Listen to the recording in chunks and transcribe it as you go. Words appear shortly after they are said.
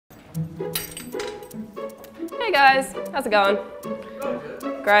Hey guys, how's it going?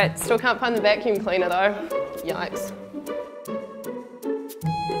 Great, still can't find the vacuum cleaner though. Yikes.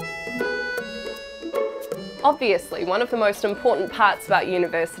 Obviously, one of the most important parts about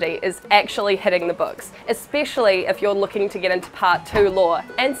university is actually hitting the books, especially if you're looking to get into Part 2 law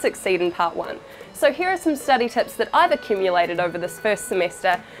and succeed in Part 1. So here are some study tips that I've accumulated over this first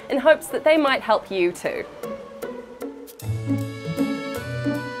semester in hopes that they might help you too.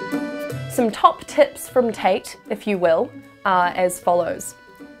 Some top tips from Tate, if you will, are as follows.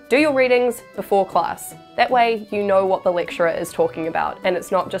 Do your readings before class. That way you know what the lecturer is talking about and it's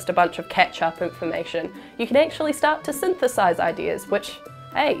not just a bunch of catch-up information. You can actually start to synthesize ideas, which,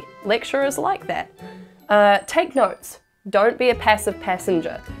 hey, lecturers like that. Take notes. Don't be a passive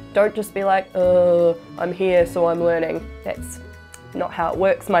passenger. Don't just be like, I'm here so I'm learning. That's not how it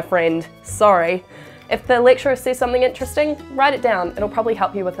works, my friend. Sorry. If the lecturer says something interesting, write it down. It'll probably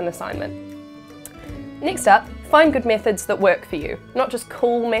help you with an assignment. Next up, find good methods that work for you. Not just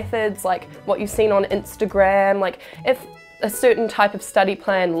cool methods like what you've seen on Instagram. Like if a certain type of study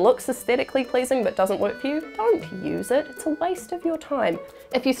plan looks aesthetically pleasing but doesn't work for you, don't use it. It's a waste of your time.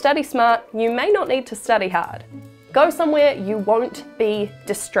 If you study smart, you may not need to study hard. Go somewhere you won't be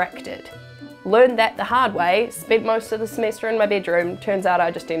distracted. Learned that the hard way, spent most of the semester in my bedroom, turns out I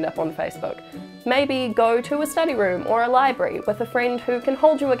just end up on Facebook. Maybe go to a study room or a library with a friend who can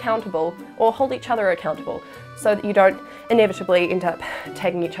hold you accountable or hold each other accountable so that you don't inevitably end up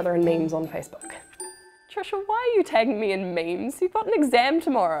tagging each other in memes on Facebook. Trisha, why are you tagging me in memes? You've got an exam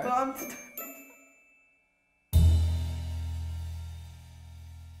tomorrow.